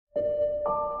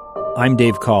I'm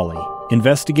Dave Cawley,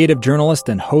 investigative journalist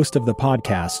and host of the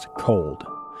podcast Cold.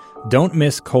 Don't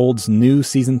miss Cold's new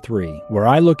Season 3, where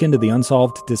I look into the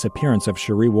unsolved disappearance of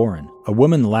Sheree Warren, a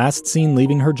woman last seen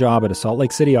leaving her job at a Salt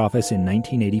Lake City office in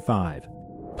 1985.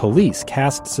 Police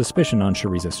cast suspicion on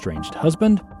Sheree's estranged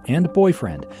husband and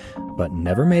boyfriend, but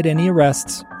never made any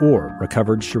arrests or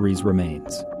recovered Sheree's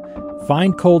remains.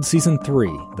 Find Cold Season 3,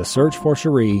 The Search for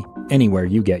Sheree, anywhere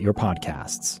you get your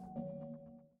podcasts.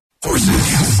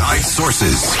 Inside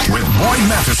Sources with Boyd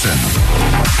Matheson.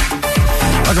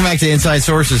 Welcome back to Inside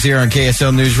Sources here on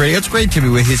KSL News Radio. It's great to be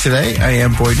with you today. I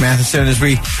am Boyd Matheson. As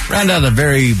we round out a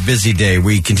very busy day,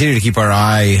 we continue to keep our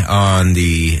eye on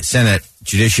the Senate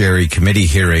Judiciary Committee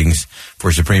hearings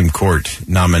for Supreme Court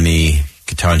nominee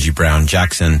Ketanji Brown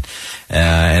Jackson.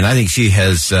 And I think she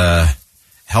has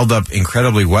held up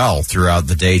incredibly well throughout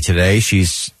the day today.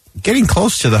 She's getting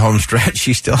close to the home stretch.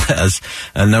 She still has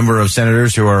a number of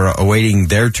senators who are awaiting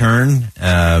their turn,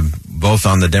 both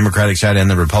on the Democratic side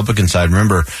and the Republican side.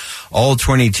 Remember, all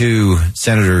 22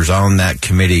 senators on that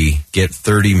committee get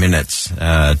 30 minutes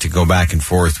to go back and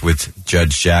forth with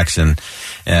Judge Jackson.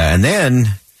 And then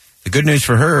the good news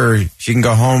for her, she can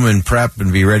go home and prep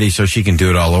and be ready so she can do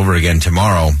it all over again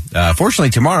tomorrow. Fortunately,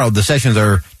 tomorrow the sessions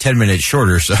are 10 minutes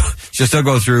shorter, so she'll still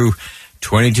go through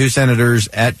 22 senators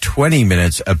at 20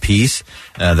 minutes apiece.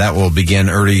 That will begin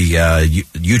early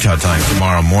Utah time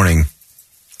tomorrow morning.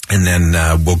 And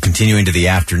then we'll continue into the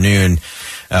afternoon,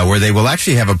 where they will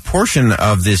actually have a portion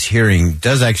of this hearing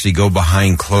does actually go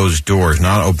behind closed doors,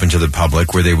 not open to the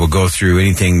public, where they will go through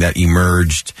anything that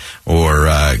emerged or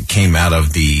came out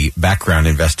of the background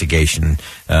investigation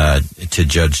to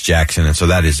Judge Jackson. And so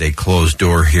that is a closed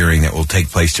door hearing that will take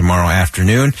place tomorrow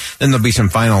afternoon. Then there'll be some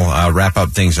final wrap up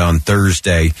things on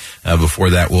Thursday. Before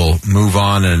that, we'll move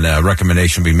on and a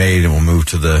recommendation will be made, and we'll move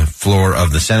to the floor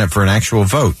of the Senate for an actual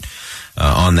vote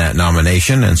on that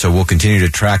nomination. And so we'll continue to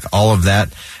track all of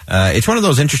that. It's one of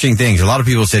those interesting things. A lot of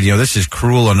people said, this is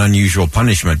cruel and unusual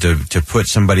punishment to put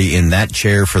somebody in that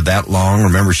chair for that long.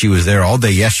 Remember, she was there all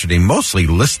day yesterday, mostly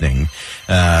listening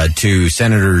to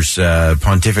senators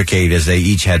pontificate as they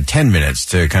each had 10 minutes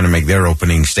to kind of make their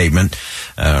opening statement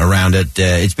around it.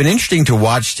 It's been interesting to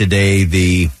watch today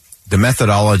the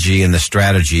methodology and the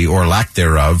strategy, or lack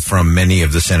thereof, from many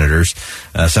of the senators.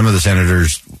 Some of the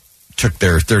senators took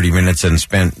their 30 minutes and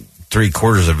spent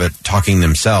 3/4 of it talking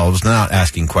themselves, not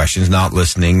asking questions, not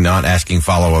listening, not asking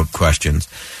follow-up questions.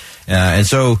 And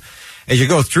so as you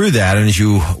go through that and as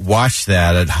you watch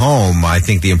that at home, I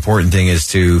think the important thing is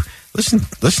to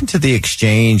listen to the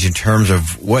exchange in terms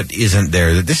of what isn't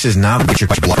there. That this is not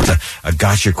a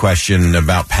gotcha question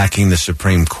about packing the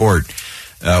Supreme Court.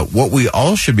 What we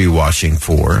all should be watching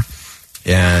for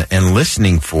and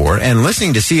listening for, and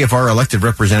listening to see if our elected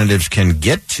representatives can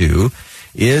get to,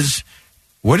 is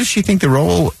what does she think the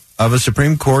role of a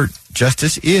Supreme Court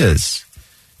justice is?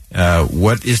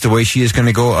 What is the way she is going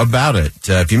to go about it?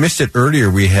 If you missed it earlier,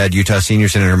 we had Utah Senior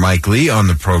Senator Mike Lee on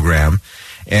the program,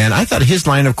 and I thought his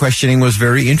line of questioning was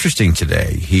very interesting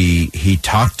today. He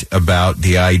talked about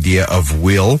the idea of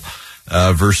will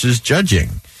versus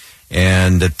judging,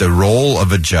 and that the role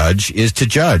of a judge is to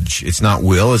judge. It's not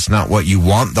will. It's not what you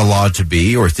want the law to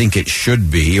be, or think it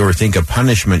should be, or think a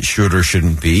punishment should or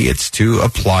shouldn't be. It's to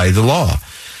apply the law.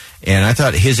 And I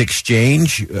thought his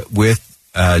exchange with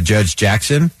Judge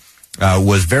Jackson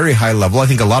was very high level. I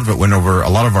think a lot of it went over a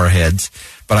lot of our heads,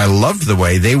 but I loved the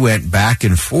way they went back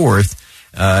and forth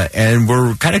and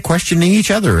were kind of questioning each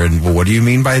other. And, well, what do you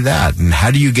mean by that? And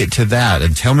how do you get to that?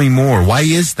 And tell me more. Why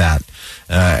is that?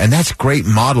 And that's great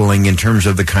modeling in terms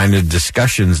of the kind of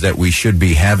discussions that we should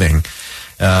be having.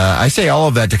 I say all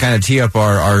of that to kind of tee up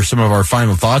some of our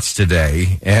final thoughts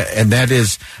today. And that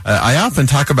is, I often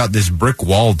talk about this brick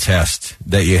wall test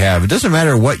that you have. It doesn't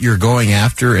matter what you're going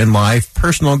after in life,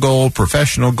 personal goal,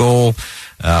 professional goal,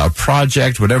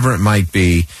 project, whatever it might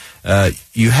be.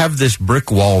 You have this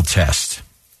brick wall test.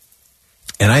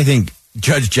 And I think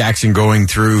Judge Jackson going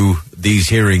through these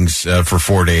hearings for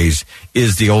 4 days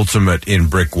is the ultimate in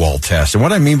brick wall test. And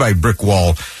what I mean by brick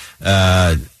wall,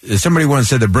 somebody once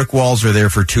said that brick walls are there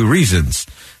for two reasons.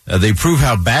 They prove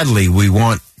how badly we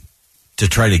want to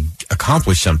try to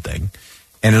accomplish something,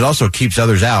 and it also keeps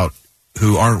others out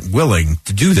who aren't willing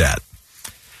to do that.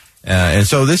 And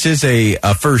so this is a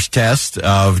first test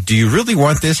of, do you really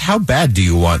want this? How bad do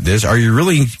you want this? Are you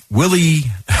really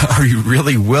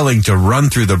willing to run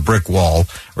through the brick wall,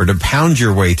 or to pound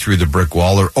your way through the brick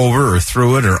wall, or over or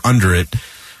through it or under it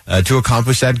to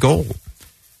accomplish that goal?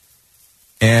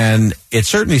 And it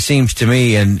certainly seems to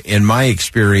me, in my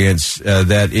experience,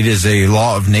 that it is a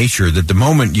law of nature that the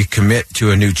moment you commit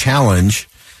to a new challenge,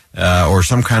 or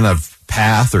some kind of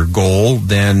path or goal,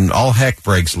 then all heck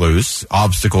breaks loose.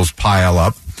 Obstacles pile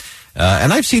up.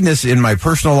 And I've seen this in my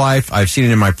personal life. I've seen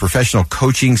it in my professional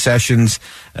coaching sessions.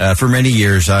 For many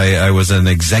years, I was an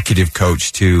executive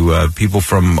coach to people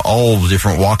from all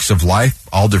different walks of life,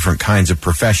 all different kinds of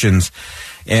professions.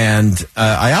 And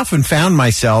I often found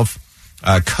myself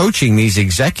coaching these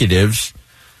executives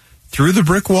through the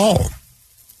brick wall.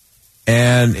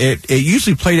 And it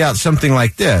usually played out something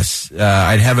like this.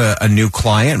 I'd have a new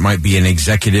client, might be an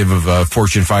executive of a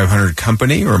Fortune 500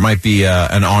 company, or it might be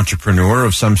an entrepreneur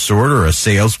of some sort, or a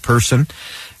salesperson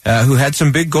who had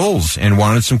some big goals and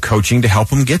wanted some coaching to help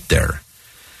them get there.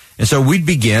 And so we'd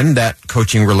begin that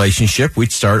coaching relationship.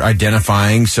 We'd start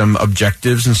identifying some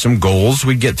objectives and some goals.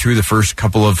 We'd get through the first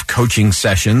couple of coaching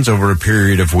sessions over a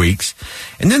period of weeks.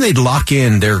 And then they'd lock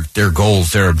in their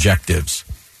goals, their objectives.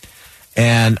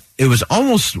 And it was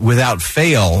almost without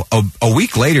fail, a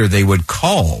week later, they would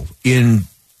call in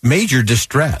major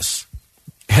distress.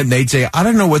 And they'd say, I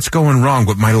don't know what's going wrong,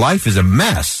 but my life is a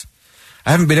mess.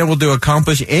 I haven't been able to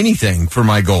accomplish anything for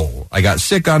my goal. I got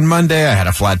sick on Monday. I had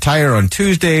a flat tire on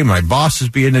Tuesday. My boss is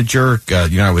being a jerk.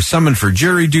 I was summoned for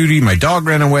jury duty. My dog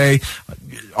ran away.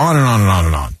 On and on and on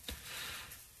and on.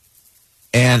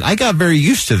 And I got very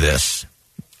used to this.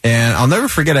 And I'll never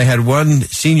forget, I had one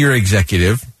senior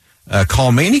executive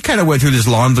call me, and he kind of went through this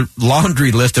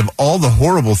laundry list of all the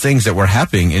horrible things that were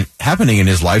happening in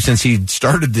his life since he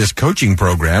started this coaching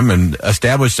program and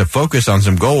established a focus on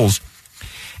some goals.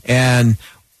 And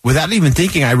without even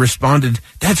thinking, I responded,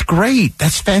 "That's great.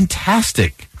 That's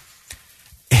fantastic."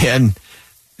 And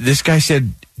this guy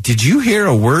said, "Did you hear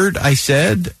a word I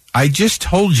said? I just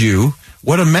told you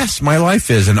what a mess my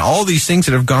life is and all these things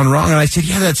that have gone wrong." And I said,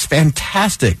 "Yeah, that's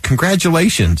fantastic.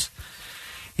 Congratulations."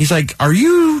 He's like, "Are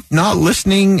you not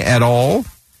listening at all?"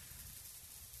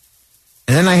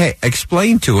 And then I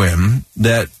explained to him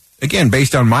that, again,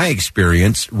 based on my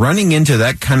experience, running into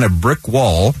that kind of brick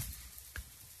wall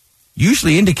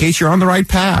usually indicates you're on the right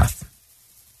path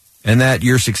and that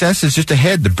your success is just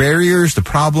ahead. The barriers, the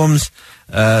problems,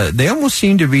 they almost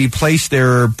seem to be placed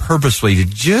there purposely to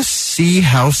just see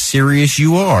how serious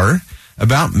you are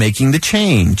about making the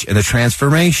change and the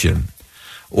transformation.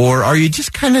 Or are you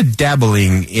just kind of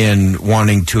dabbling in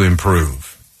wanting to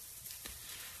improve?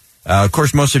 Of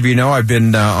course, most of you know I've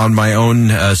been on my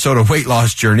own sort of weight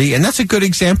loss journey, and that's a good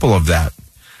example of that.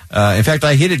 In fact,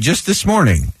 I hit it just this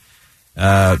morning,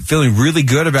 feeling really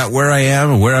good about where I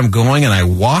am and where I'm going, and I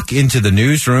walk into the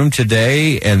newsroom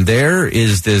today, and there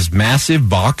is this massive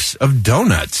box of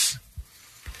donuts.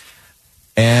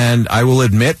 And I will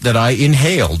admit that I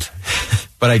inhaled,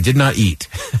 but I did not eat.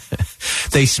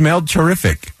 They smelled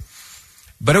terrific,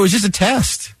 but it was just a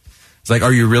test. It's like,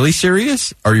 are you really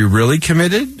serious? Are you really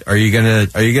committed? Are you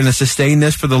gonna sustain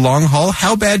this for the long haul?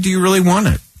 How bad do you really want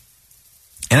it?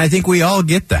 And I think we all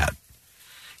get that.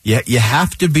 You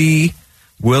have to be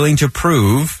willing to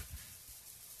prove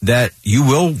that you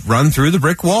will run through the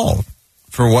brick wall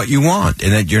for what you want,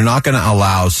 and that you're not going to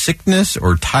allow sickness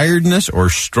or tiredness or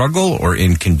struggle or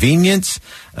inconvenience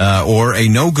or a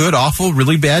no good, awful,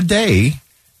 really bad day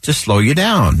to slow you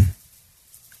down.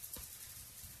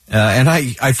 And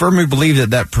I firmly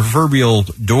believe that proverbial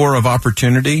door of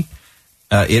opportunity,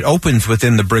 it opens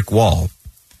within the brick wall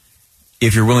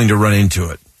if you're willing to run into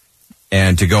it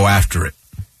and to go after it.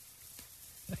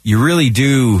 You really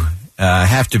do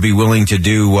have to be willing to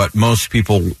do what most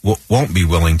people won't be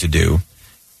willing to do.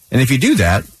 And if you do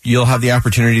that, you'll have the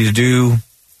opportunity to do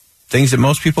things that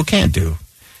most people can't do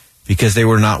because they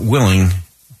were not willing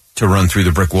to run through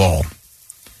the brick wall.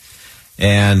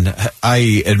 And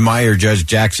I admire Judge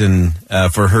Jackson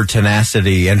for her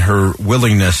tenacity and her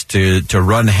willingness to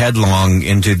run headlong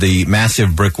into the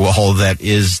massive brick wall that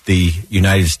is the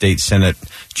United States Senate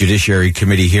Judiciary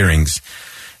Committee hearings.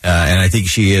 And I think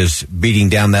she is beating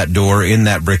down that door in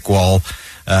that brick wall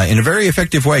in a very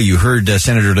effective way. You heard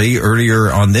Senator Lee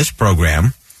earlier on this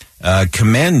program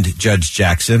commend Judge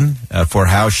Jackson for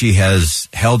how she has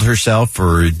held herself,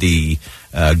 for the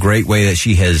great way that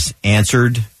she has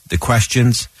answered the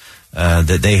questions,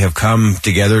 that they have come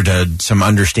together to some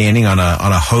understanding on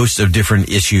a host of different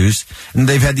issues, and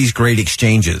they've had these great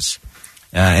exchanges.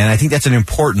 And I think that's an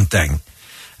important thing,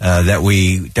 that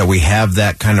we have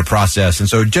that kind of process. And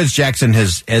so Judge Jackson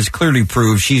has clearly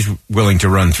proved she's willing to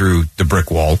run through the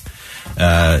brick wall.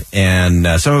 And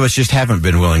some of us just haven't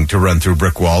been willing to run through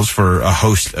brick walls for a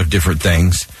host of different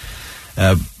things.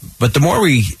 But the more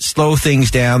we slow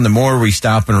things down, the more we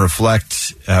stop and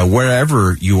reflect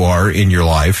wherever you are in your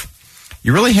life,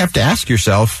 you really have to ask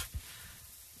yourself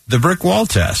the brick wall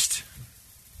test.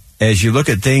 as you look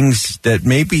at things that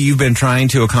maybe you've been trying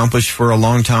to accomplish for a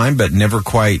long time but never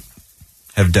quite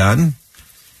have done?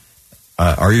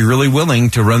 Are you really willing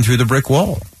to run through the brick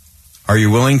wall? Are you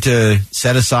willing to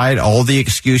set aside all the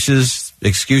excuses?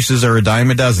 Excuses are a dime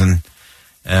a dozen.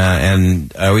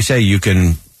 And I always say you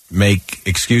can make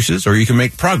excuses or you can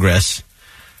make progress.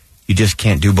 You just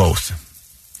can't do both.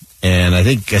 And I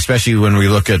think especially when we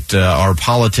look at our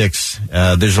politics,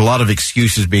 there's a lot of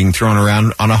excuses being thrown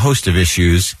around on a host of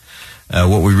issues.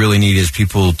 What we really need is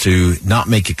people to not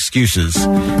make excuses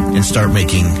and start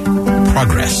making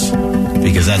progress,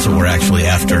 because that's what we're actually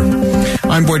after.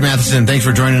 I'm Boyd Matheson. Thanks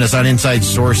for joining us on Inside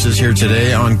Sources here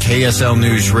today on KSL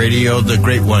News Radio. The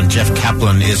great one, Jeff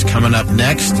Kaplan, is coming up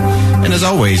next. And as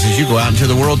always, as you go out into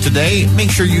the world today,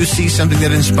 make sure you see something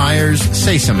that inspires,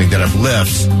 say something that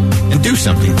uplifts, and do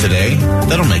something today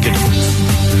that'll make a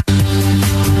difference.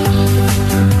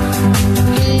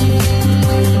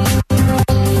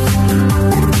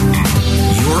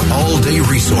 All-day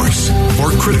resource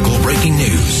for critical breaking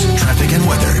news, traffic and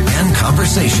weather, and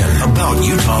conversation about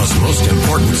Utah's most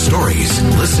important stories.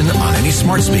 Listen on any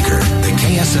smart speaker, the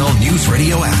KSL News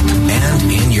Radio app,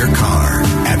 and in your car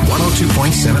at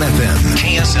 102.7 FM,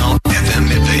 KSL FM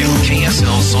Midvale,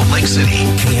 KSL Salt Lake City,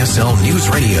 KSL News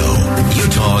Radio,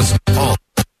 Utah's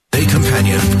all-day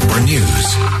companion for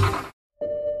news.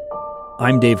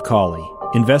 I'm Dave Cawley,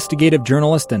 investigative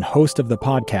journalist and host of the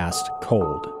podcast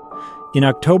Cold. In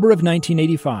October of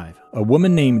 1985, a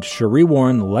woman named Cherie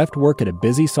Warren left work at a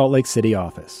busy Salt Lake City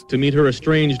office to meet her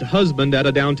estranged husband at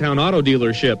a downtown auto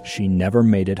dealership. She never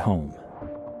made it home.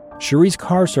 Cherie's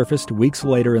car surfaced weeks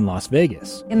later in Las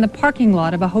Vegas, in the parking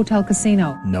lot of a hotel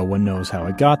casino. No one knows how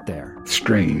it got there.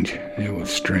 Strange. It was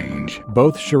strange.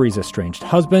 Both Cherie's estranged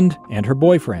husband and her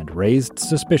boyfriend raised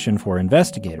suspicion for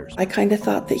investigators. I kind of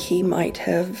thought that he might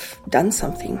have done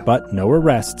something. But no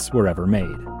arrests were ever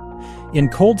made. In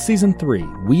Cold Season 3,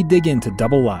 we dig into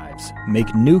double lives,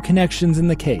 make new connections in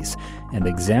the case, and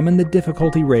examine the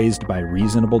difficulty raised by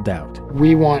reasonable doubt.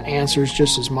 We want answers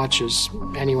just as much as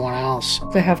anyone else.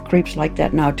 They have creeps like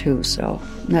that now too, so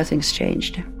nothing's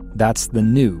changed. That's the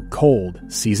new Cold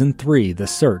Season 3, The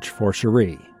Search for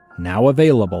Cherie, now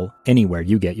available anywhere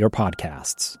you get your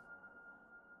podcasts.